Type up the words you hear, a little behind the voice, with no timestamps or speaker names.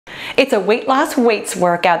It's a weight loss weights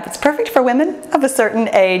workout that's perfect for women of a certain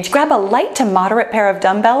age. Grab a light to moderate pair of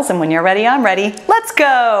dumbbells, and when you're ready, I'm ready. Let's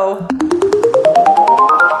go!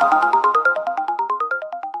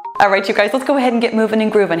 All right, you guys, let's go ahead and get moving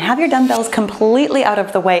and grooving. Have your dumbbells completely out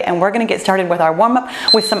of the way, and we're gonna get started with our warm-up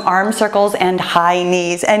with some arm circles and high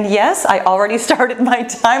knees. And yes, I already started my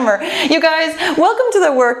timer. You guys, welcome to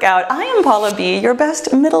the workout. I am Paula B, your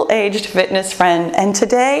best middle-aged fitness friend, and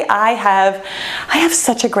today I have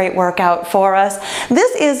such a great workout for us.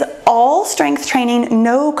 This is all strength training,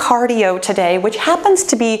 no cardio today, which happens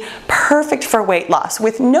to be perfect for weight loss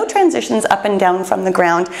with no transitions up and down from the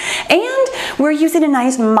ground. And we're using a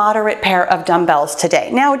nice moderate pair of dumbbells today.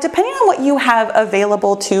 Now, depending on what you have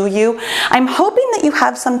available to you, I'm hoping that you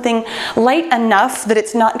have something light enough that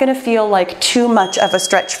it's not going to feel like too much of a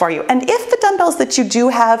stretch for you. And if the dumbbells that you do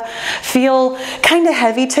have feel kind of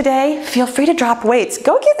heavy today, feel free to drop weights.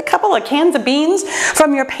 Go get a couple of cans of beans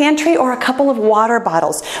from your pantry or a couple of water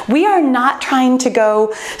bottles. We are not trying to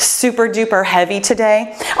go super duper heavy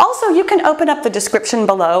today. Also, you can open up the description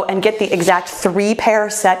below and get the exact 3-pair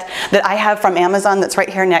set that I have from Amazon that's right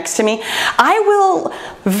here next to me. I will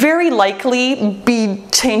very likely be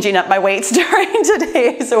changing up my weights during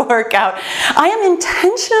today's workout. I am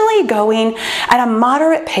intentionally going at a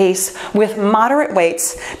moderate pace with moderate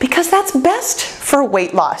weights because that's best for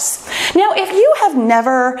weight loss. Now, if you have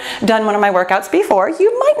never done one of my workouts before,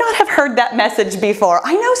 you might not have heard that message before.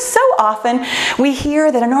 I know so often we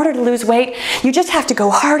hear that in order to lose weight, you just have to go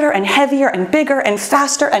harder and heavier and bigger and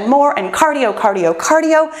faster and more and cardio, cardio,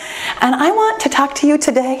 cardio. And I want to talk to you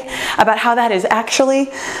today about how that is actually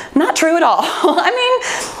not true at all. I mean,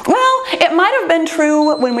 well, it might have been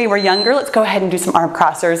true when we were younger. Let's go ahead and do some arm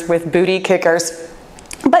crossers with booty kickers.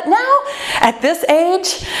 But now, at this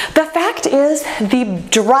age, the fact is the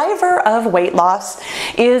driver of weight loss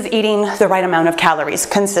is eating the right amount of calories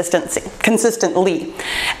consistently.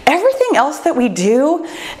 Everything else that we do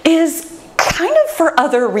is kind of for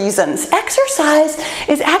other reasons. Exercise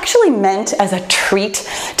is actually meant as a treat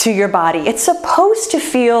to your body. It's supposed to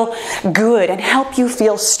feel good and help you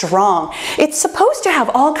feel strong. It's supposed to have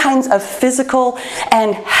all kinds of physical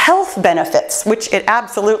and health benefits, which it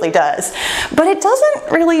absolutely does. But it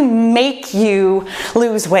doesn't really make you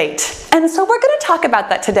lose weight. And so we're going to talk about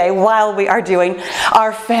that today while we are doing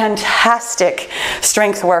our fantastic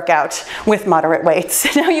strength workout with moderate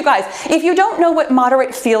weights. Now, you guys, if you don't know what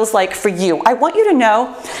moderate feels like for you, I want you to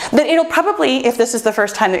know that it'll probably, if this is the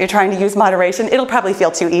first time that you're trying to use moderation, it'll probably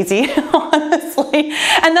feel too easy, honestly.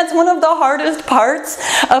 And that's one of the hardest parts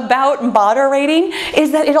about moderating,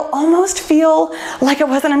 is that it'll almost feel like it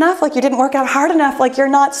wasn't enough, like you didn't work out hard enough, like you're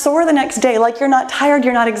not sore the next day, like you're not tired,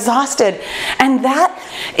 you're not exhausted. And that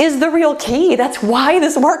is the real key. That's why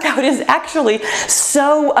this workout is actually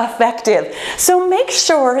so effective. So make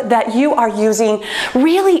sure that you are using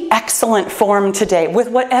really excellent form today with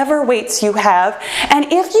whatever weights you have. And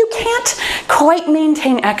if you can't quite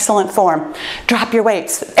maintain excellent form, drop your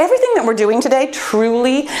weights. Everything that we're doing today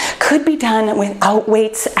truly could be done without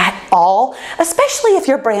weights at all, especially if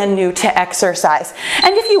you're brand new to exercise.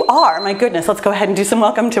 And if you are, my goodness, let's go ahead and do some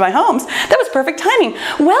welcome to my homes. That was perfect timing.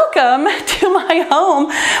 Welcome to my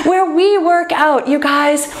home where we work out. You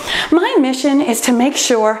guys, my mission is to make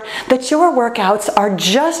sure that your workouts are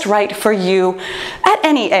just right for you at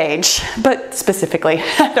any age, but specifically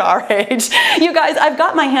at our age. You guys, I've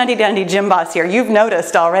got my handy dandy gym boss here, you've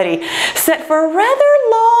noticed already, set for rather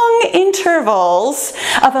long intervals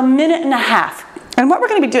of 1.5 minutes. And what we're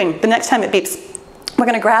going to be doing the next time it beeps, we're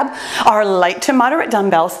going to grab our light to moderate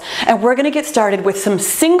dumbbells and we're going to get started with some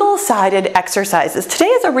single-sided exercises. Today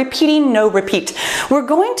is a repeating, no repeat. We're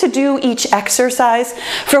going to do each exercise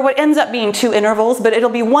for what ends up being 2 intervals, but it'll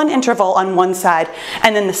be 1 interval on one side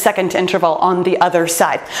and then the second interval on the other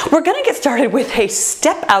side. We're going to get started with a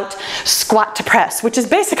step out squat to press, which is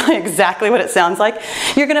basically exactly what it sounds like.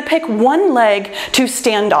 You're going to pick one leg to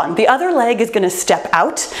stand on. The other leg is going to step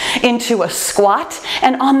out into a squat,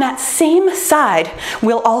 and on that same side,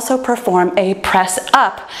 we'll also perform a press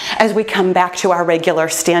up as we come back to our regular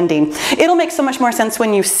standing. It'll make so much more sense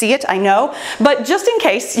when you see it, I know, but just in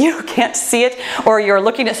case you can't see it or you're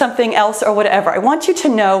looking at something else or whatever, I want you to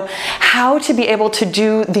know how to be able to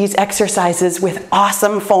do these exercises with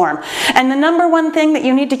awesome form. And the number one thing that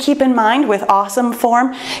you need to keep in mind with awesome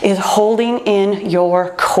form is holding in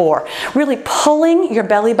your core. Really pulling your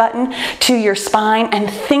belly button to your spine and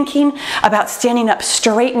thinking about standing up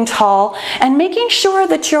straight and tall and making sure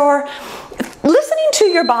that you're listening to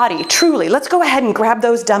your body, truly. Let's go ahead and grab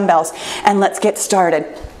those dumbbells and let's get started.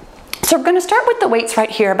 So we're gonna start with the weights right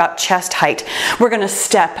here about chest height. We're gonna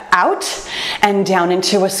step out and down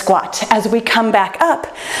into a squat. As we come back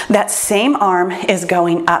up, that same arm is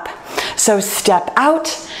going up. So step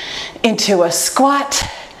out into a squat,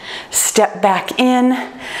 step back in,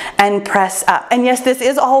 and press up. And yes, this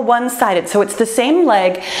is all one-sided, so it's the same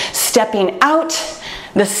leg stepping out,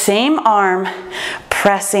 the same arm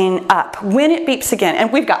pressing up. When it beeps again,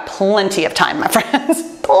 and we've got plenty of time, my friends,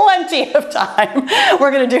 plenty of time,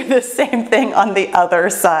 we're gonna do the same thing on the other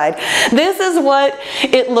side. This is what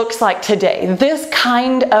it looks like today, this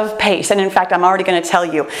kind of pace. And in fact, I'm already gonna tell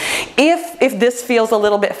you, if this feels a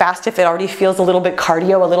little bit fast, if it already feels a little bit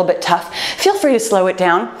cardio, a little bit tough, feel free to slow it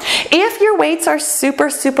down. If your weights are super,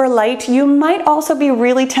 super light, you might also be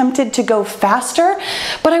really tempted to go faster,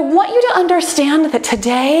 but I want you to understand that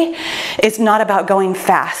today is not about going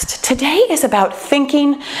fast. Today is about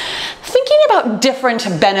thinking about different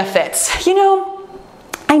benefits. You know,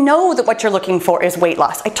 I know that what you're looking for is weight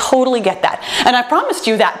loss. I totally get that. And I promised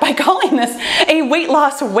you that by calling this a weight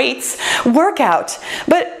loss weights workout.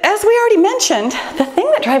 But as we already mentioned, the thing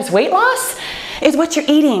that drives weight loss is what you're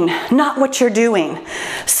eating, not what you're doing.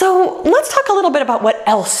 So let's talk a little bit about what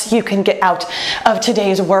else you can get out of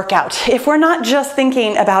today's workout. If we're not just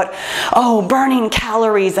thinking about, oh, burning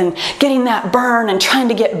calories and getting that burn and trying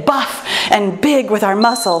to get buff and big with our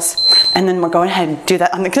muscles, and then we're going ahead and do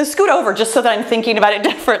that. I'm gonna scoot over just so that I'm thinking about it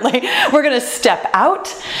differently. We're gonna step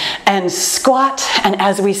out and squat, and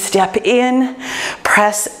as we step in,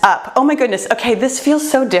 press up. Oh my goodness, okay, this feels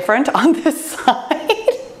so different on this side.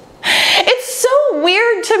 It's so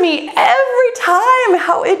weird to me every time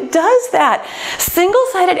how it does that.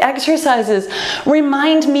 Single-sided exercises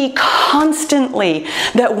remind me constantly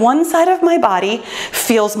that one side of my body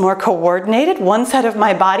feels more coordinated, one side of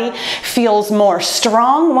my body feels more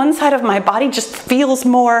strong, one side of my body just feels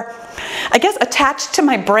more, I guess, attached to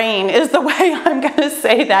my brain is the way I'm going to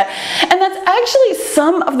say that. And that's actually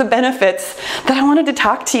some of the benefits that I wanted to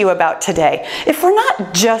talk to you about today. If we're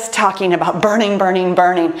not just talking about burning, burning,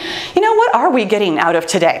 burning, you know, what are we getting out of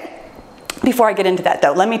today? Before I get into that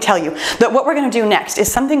though, let me tell you that what we're going to do next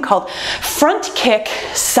is something called front kick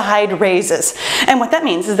side raises. And what that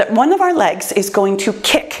means is that one of our legs is going to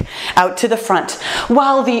kick out to the front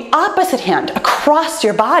while the opposite hand across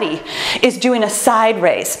your body is doing a side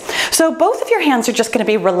raise. So both of your hands are just going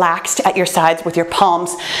to be relaxed at your sides with your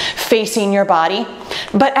palms facing your body.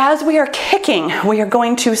 But as we are kicking, we are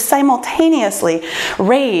going to simultaneously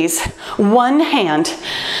raise one hand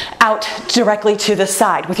out directly to the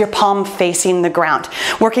side with your palm facing the ground,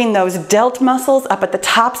 working those delt muscles up at the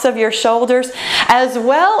tops of your shoulders, as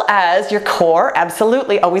well as your core.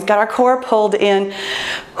 Absolutely, always got our core pulled in.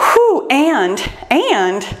 Whew, and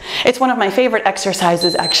it's one of my favorite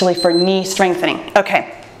exercises actually for knee strengthening.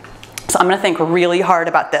 Okay. So I'm going to think really hard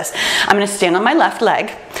about this. I'm going to stand on my left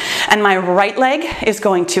leg, and my right leg is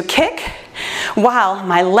going to kick while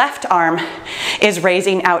my left arm is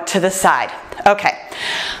raising out to the side. Okay,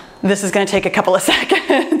 this is going to take a couple of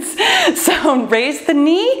seconds. So raise the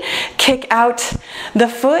knee, kick out the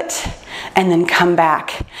foot, and then come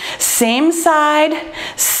back. Same side,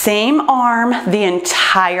 same arm, the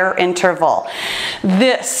entire interval.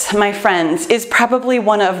 This, my friends, is probably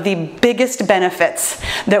one of the biggest benefits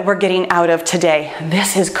that we're getting out of today.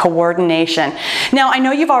 This is coordination. Now, I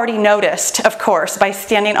know you've already noticed, of course, by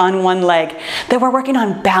standing on one leg, that we're working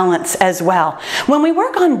on balance as well. When we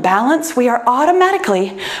work on balance, we are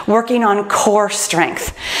automatically working on core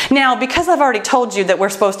strength. Now, because I've already told you that we're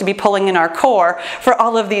supposed to be pulling in our core for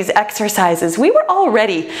all of these exercises, we were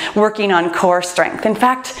already working on core strength. In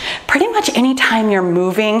fact, pretty much any time you're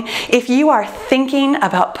moving, if you are thinking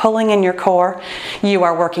about pulling in your core, you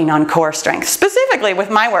are working on core strength. Specifically with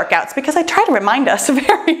my workouts, because I try to remind us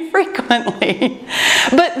very frequently.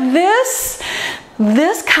 But this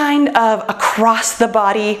kind of across the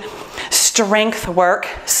body strength work,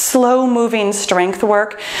 slow moving strength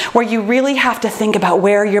work, where you really have to think about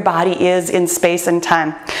where your body is in space and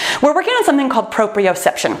time. We're working on something called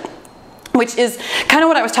proprioception, which is kind of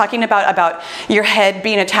what I was talking about your head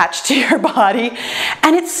being attached to your body.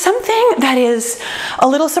 And it's something that is a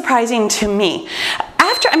little surprising to me.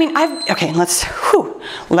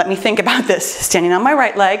 Let me think about this. Standing on my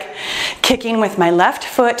right leg, kicking with my left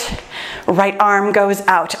foot, right arm goes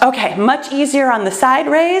out. Okay, much easier on the side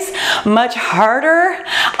raise, much harder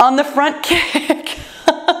on the front kick.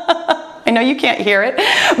 I know you can't hear it,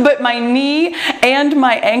 but my knee and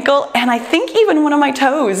my ankle, and I think even one of my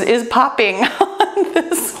toes is popping on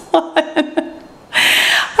this one.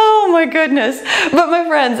 Oh my goodness. But my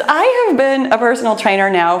friends, I have been a personal trainer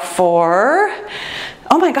now for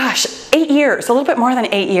oh my gosh, 8 years, a little bit more than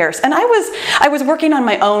 8 years. And I was working on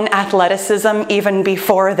my own athleticism even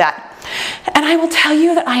before that. And I will tell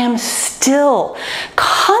you that I am still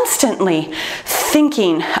constantly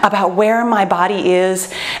thinking about where my body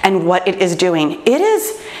is and what it is doing. It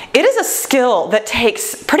is a skill that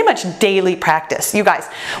takes pretty much daily practice. You guys,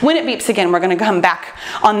 when it beeps again, we're going to come back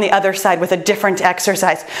on the other side with a different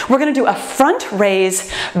exercise. We're going to do a front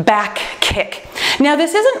raise back kick. Now,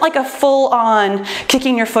 this isn't like a full-on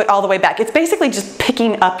kicking your foot all the way back. It's basically just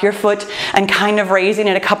picking up your foot and kind of raising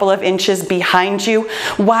it a couple of inches behind you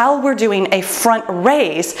while we're doing a front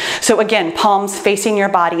raise. So again, palms facing your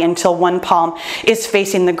body until one palm is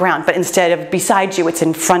facing the ground, but instead of beside you, it's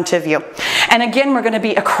in front of you. And again, we're going to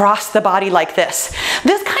be across the body like this.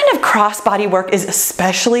 This kind of cross body work is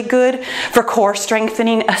especially good for core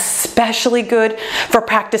strengthening, especially good for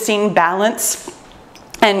practicing balance.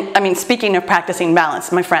 And I mean, speaking of practicing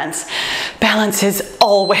balance, my friends, balance is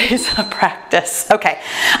always a practice. Okay,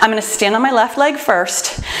 I'm gonna stand on my left leg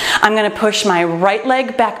first. I'm gonna push my right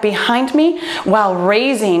leg back behind me while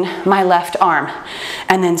raising my left arm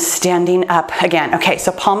and then standing up again. Okay,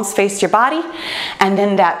 so palms face your body, and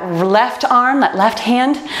then that left arm, that left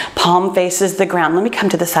hand, palm faces the ground. Let me come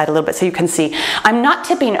to the side a little bit so you can see. I'm not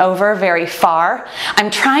tipping over very far.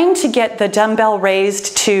 I'm trying to get the dumbbell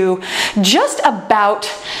raised to just about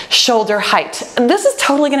shoulder height. This is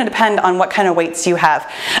totally going to depend on what kind of weights you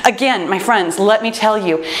have. Again, my friends, let me tell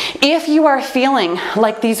you, if you are feeling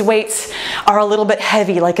like these weights are a little bit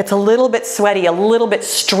heavy, like it's a little bit sweaty, a little bit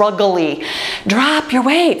struggly, drop your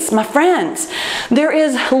weights, my friends. There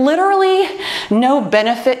is literally no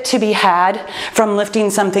benefit to be had from lifting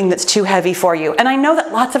something that's too heavy for you. And I know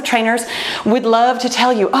that lots of trainers would love to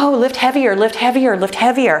tell you, oh, lift heavier, lift heavier, lift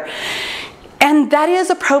heavier. And that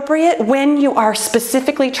is appropriate when you are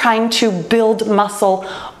specifically trying to build muscle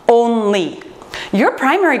only. Your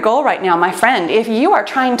primary goal right now, my friend, if you are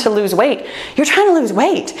trying to lose weight, you're trying to lose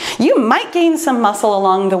weight. You might gain some muscle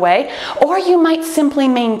along the way, or you might simply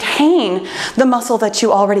maintain the muscle that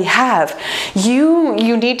you already have. You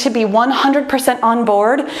need to be 100% on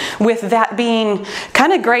board with that being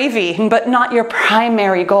kind of gravy, but not your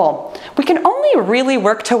primary goal. We can only really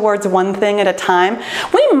work towards one thing at a time.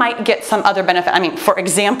 We might get some other benefit. I mean, for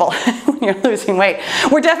example, when you're losing weight,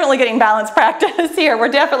 we're definitely getting balance practice here.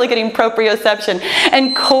 We're definitely getting proprioception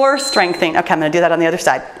and core strengthening. Okay, I'm going to do that on the other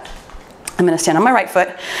side. I'm going to stand on my right foot.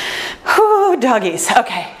 Whoo, doggies.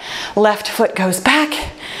 Okay, left foot goes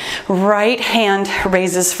back, right hand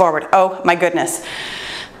raises forward. Oh my goodness.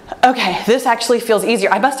 Okay, this actually feels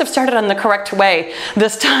easier. I must have started on the correct way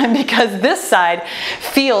this time because this side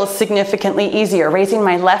feels significantly easier. Raising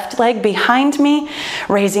my left leg behind me,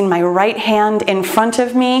 raising my right hand in front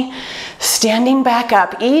of me, standing back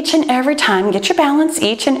up each and every time. Get your balance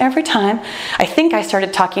each and every time. I think I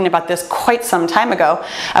started talking about this quite some time ago,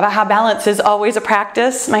 about how balance is always a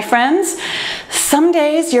practice, my friends. Some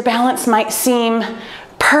days your balance might seem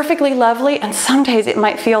perfectly lovely, and some days it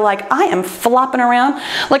might feel like I am flopping around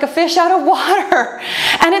like a fish out of water.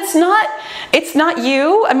 And it's not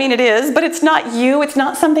you. I mean, it is, but it's not you. It's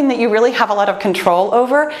not something that you really have a lot of control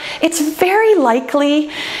over. It's very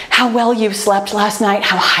likely how well you slept last night,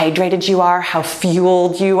 how hydrated you are, how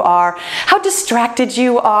fueled you are, how distracted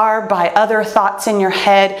you are by other thoughts in your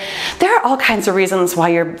head. There are all kinds of reasons why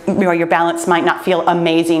your balance might not feel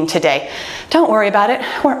amazing today. Don't worry about it.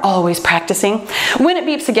 We're always practicing. When it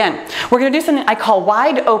beeps again, we're going to do something I call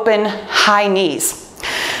wide open high knees.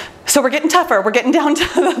 So we're getting tougher. We're getting down to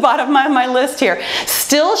the bottom of my list here.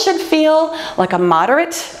 Still should feel like a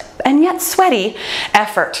moderate and yet sweaty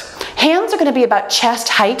effort. Hands are going to be about chest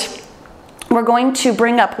height. We're going to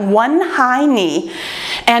bring up one high knee,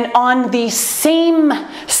 and on the same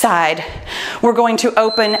side, we're going to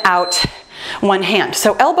open out one hand.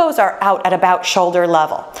 So elbows are out at about shoulder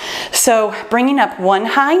level. So bringing up one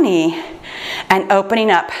high knee and opening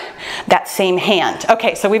up that same hand.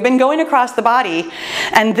 Okay, so we've been going across the body,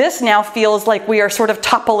 and this now feels like we are sort of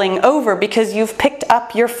toppling over because you've picked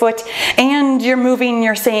up your foot and you're moving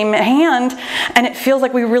your same hand, and it feels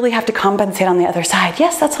like we really have to compensate on the other side.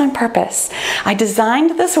 Yes, that's on purpose. I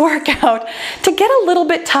designed this workout to get a little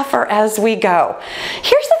bit tougher as we go.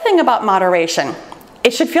 Here's the thing about moderation.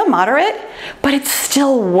 It should feel moderate, but it's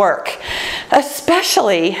still work,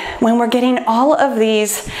 especially when we're getting all of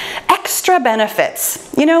these extra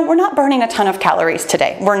benefits. You know, we're not burning a ton of calories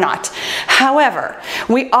today. We're not. However,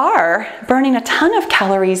 we are burning a ton of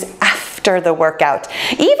calories after after the workout,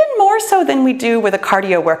 even more so than we do with a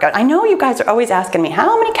cardio workout. I know you guys are always asking me,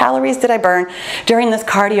 how many calories did I burn during this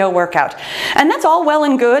cardio workout? And that's all well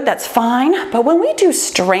and good, that's fine, but when we do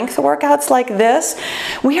strength workouts like this,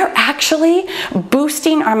 we are actually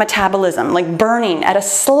boosting our metabolism, like burning at a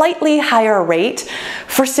slightly higher rate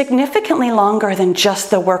for significantly longer than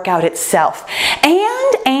just the workout itself.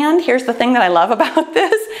 And here's the thing that I love about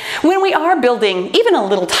this, when we are building even a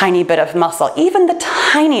little tiny bit of muscle, even the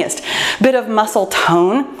tiniest bit of muscle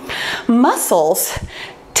tone, muscles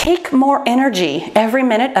take more energy every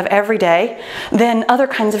minute of every day than other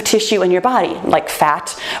kinds of tissue in your body, like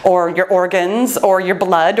fat or your organs or your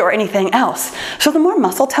blood or anything else. So the more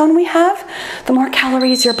muscle tone we have, the more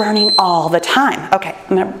calories you're burning all the time. Okay,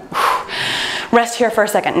 I'm gonna rest here for a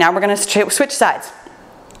second. Now we're gonna switch sides.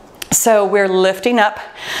 So we're lifting up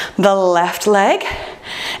the left leg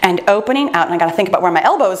and opening out, and I gotta think about where my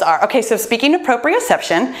elbows are. Okay, so speaking of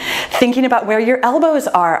proprioception, thinking about where your elbows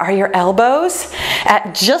are. Are your elbows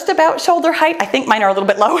at just about shoulder height? I think mine are a little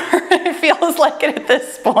bit lower. It feels like it at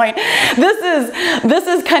this point. This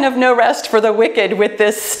is kind of no rest for the wicked with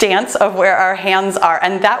this stance of where our hands are,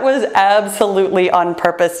 and that was absolutely on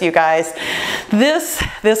purpose, you guys.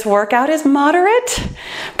 This workout is moderate,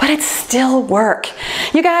 but it's still work.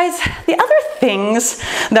 You guys, the other things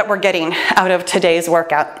that we're getting out of today's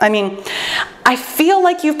workout, I mean, I feel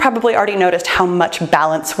like you've probably already noticed how much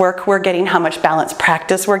balance work we're getting, how much balance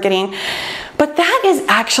practice we're getting, but that is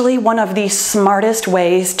actually one of the smartest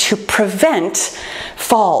ways to prevent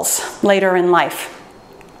falls later in life.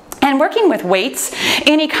 And working with weights,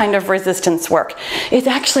 any kind of resistance work, is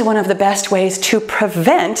actually one of the best ways to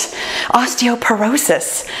prevent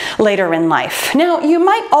osteoporosis later in life. Now, you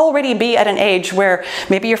might already be at an age where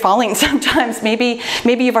maybe you're falling sometimes, maybe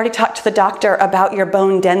you've already talked to the doctor about your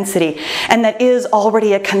bone density, and that is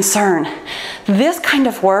already a concern. This kind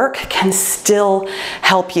of work can still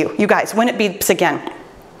help you. You guys, when it beeps again,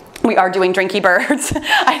 we are doing drinky birds.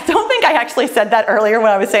 I don't think I actually said that earlier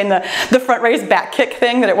when I was saying the front raised back kick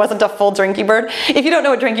thing, that it wasn't a full drinky bird. If you don't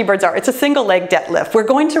know what drinky birds are, it's a single leg deadlift. We're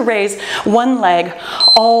going to raise one leg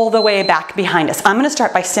all the way back behind us. I'm gonna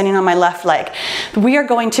start by standing on my left leg. We are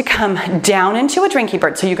going to come down into a drinky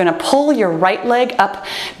bird. So you're gonna pull your right leg up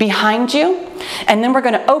behind you, and then we're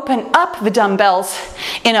gonna open up the dumbbells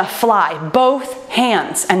in a fly, both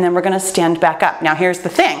hands, and then we're gonna stand back up. Now here's the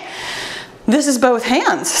thing. This is both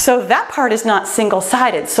hands, so that part is not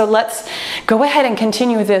single-sided. So let's go ahead and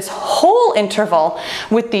continue this whole interval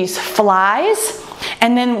with these flies,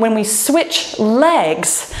 and then when we switch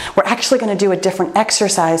legs, we're actually going to do a different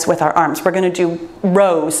exercise with our arms. We're going to do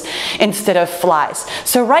rows instead of flies.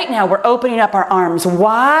 So right now we're opening up our arms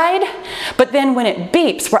wide, but then when it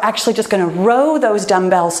beeps, we're actually just going to row those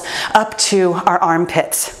dumbbells up to our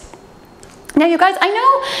armpits. Now you guys,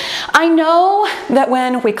 I know that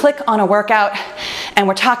when we click on a workout and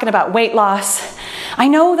we're talking about weight loss, I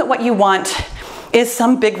know that what you want is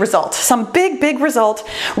some big result, some big result.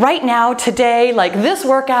 Right now, today, like this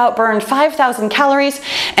workout burned 5,000 calories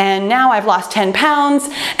and now I've lost 10 pounds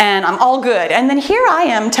and I'm all good. And then here I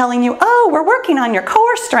am telling you, oh, we're working on your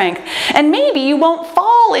core strength and maybe you won't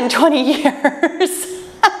fall in 20 years.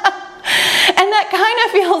 And that kind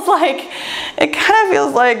of feels like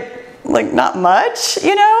not much,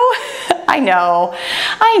 you know? I know.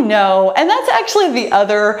 And that's actually the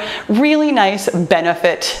other really nice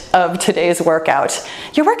benefit of today's workout.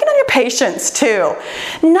 You're working on your patience too.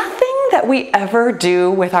 Nothing that we ever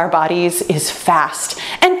do with our bodies is fast.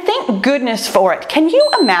 And thank goodness for it. Can you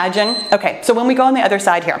imagine? Okay, so when we go on the other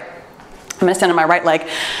side here, I'm gonna stand on my right leg.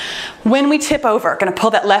 When we tip over, gonna pull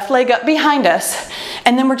that left leg up behind us,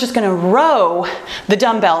 and then we're just gonna row the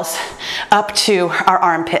dumbbells up to our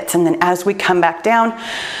armpits. And then as we come back down,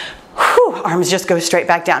 arms just go straight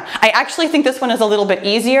back down. I actually think this one is a little bit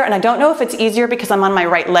easier, and I don't know if it's easier because I'm on my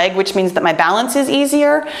right leg, which means that my balance is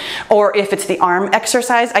easier, or if it's the arm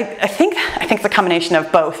exercise. I think it's a combination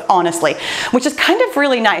of both, honestly, which is kind of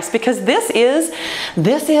really nice because this is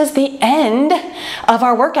the end of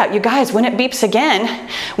our workout. You guys, when it beeps again,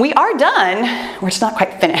 we are done. We're just not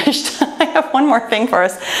quite finished. I have one more thing for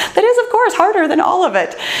us that is, of course, harder than all of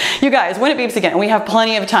it. You guys, when it beeps again, we have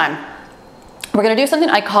plenty of time. We're gonna do something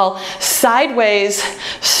I call sideways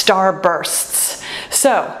starbursts.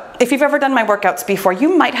 So if you've ever done my workouts before,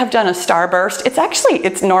 you might have done a starburst.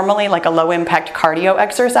 It's normally like a low impact cardio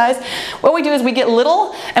exercise. What we do is we get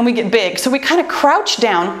little and we get big. So we kind of crouch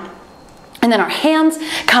down And then our hands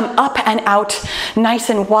come up and out nice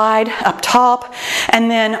and wide up top, and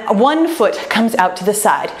then one foot comes out to the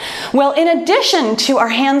side. Well, in addition to our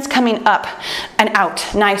hands coming up and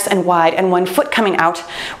out nice and wide and one foot coming out,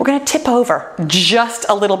 we're going to tip over just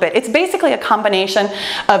a little bit. It's basically a combination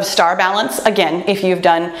of star balance. Again, if you've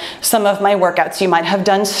done some of my workouts, you might have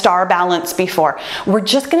done star balance before. We're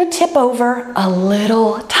just going to tip over a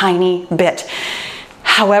little tiny bit.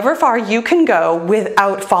 However far you can go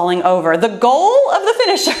without falling over. The goal of the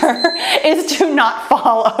finisher is to not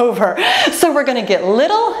fall over. So we're gonna get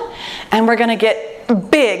little and we're gonna get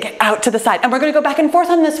big out to the side. And we're gonna go back and forth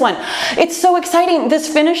on this one. It's so exciting.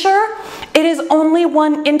 This finisher, it is only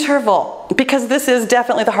one interval because this is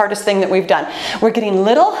definitely the hardest thing that we've done. We're getting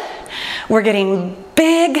little, we're getting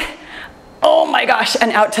big, oh my gosh,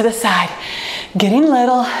 and out to the side. Getting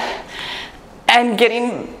little and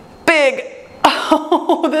getting big.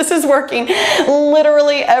 Oh, this is working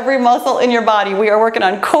literally every muscle in your body. We are working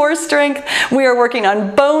on core strength. We are working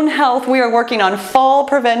on bone health. We are working on fall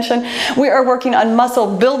prevention. We are working on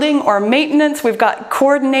muscle building or maintenance. We've got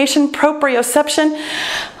coordination, proprioception.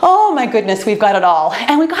 Oh my goodness, we've got it all.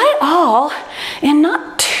 And we got it all in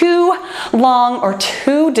not too long or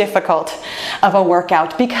too difficult of a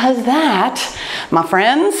workout, because that, my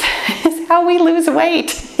friends, is how we lose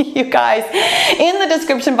weight. You guys, in the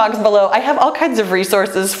description box below, I have all kinds of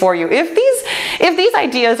resources for you. If these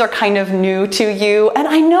ideas are kind of new to you, and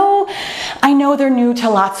I know they're new to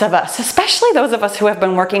lots of us, especially those of us who have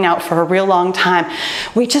been working out for a real long time.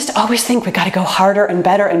 We just always think we got to go harder and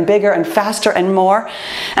better and bigger and faster and more.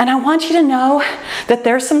 And I want you to know that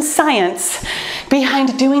there's some science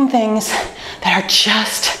behind doing things that are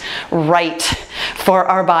just right for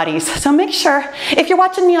our bodies. So make sure, if you're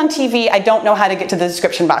watching me on TV, I don't know how to get to the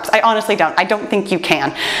description box. I honestly don't. I don't think you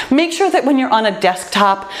can. Make sure that when you're on a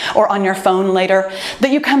desktop or on your phone later,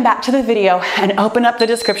 that you come back to the video and open up the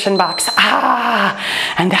description box.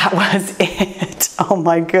 And that was it. Oh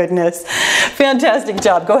my goodness. Fantastic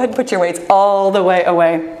job. Go ahead and put your weights all the way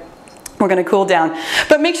away. We're going to cool down.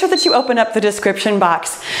 But make sure that you open up the description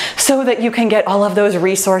box so that you can get all of those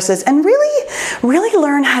resources and really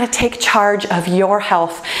learn how to take charge of your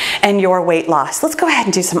health and your weight loss. Let's go ahead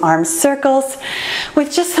and do some arm circles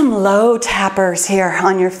with just some low tappers here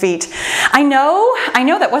on your feet. I know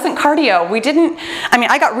that wasn't cardio.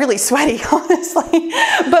 I got really sweaty, honestly,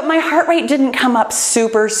 but my heart rate didn't come up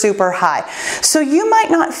super high. So you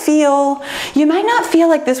might not feel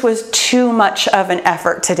like this was too much of an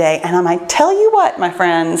effort today. And I tell you what, my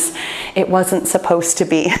friends, it wasn't supposed to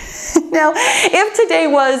be. Now, if today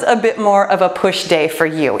was a bit more of a push day for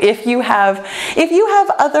you, if you have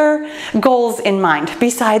other goals in mind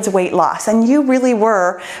besides weight loss, and you really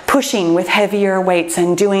were pushing with heavier weights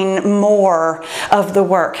and doing more of the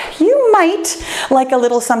work, you might like a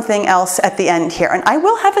little something else at the end here. And I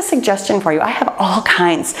will have a suggestion for you. I have all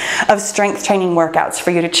kinds of strength training workouts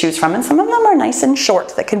for you to choose from, and some of them are nice and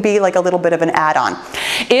short that could be like a little bit of an add-on.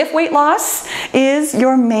 If weight loss is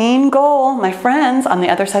your main goal, my friends, on the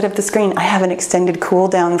other side of the screen, I have an extended cool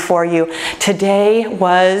down for you. Today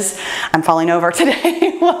was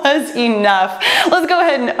enough. Let's go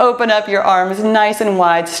ahead and open up your arms nice and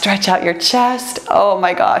wide. Stretch out your chest. Oh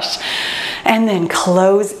my gosh. And then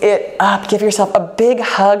close it up. Give yourself a big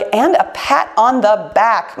hug and a pat on the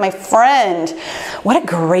back. My friend, what a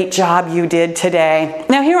great job you did today.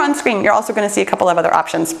 Now here on screen, you're also going to see a couple of other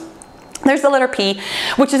options. There's the letter P,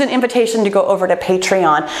 which is an invitation to go over to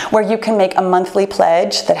Patreon, where you can make a monthly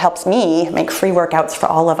pledge that helps me make free workouts for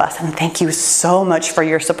all of us. And thank you so much for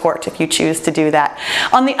your support if you choose to do that.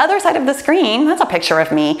 On the other side of the screen, that's a picture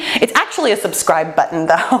of me. It's actually a subscribe button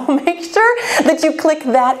though. Make sure that you click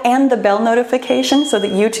that and the bell notification so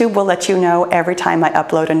that YouTube will let you know every time I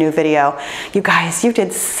upload a new video. You guys, you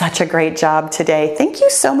did such a great job today. Thank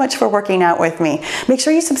you so much for working out with me. Make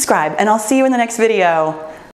sure you subscribe, and I'll see you in the next video.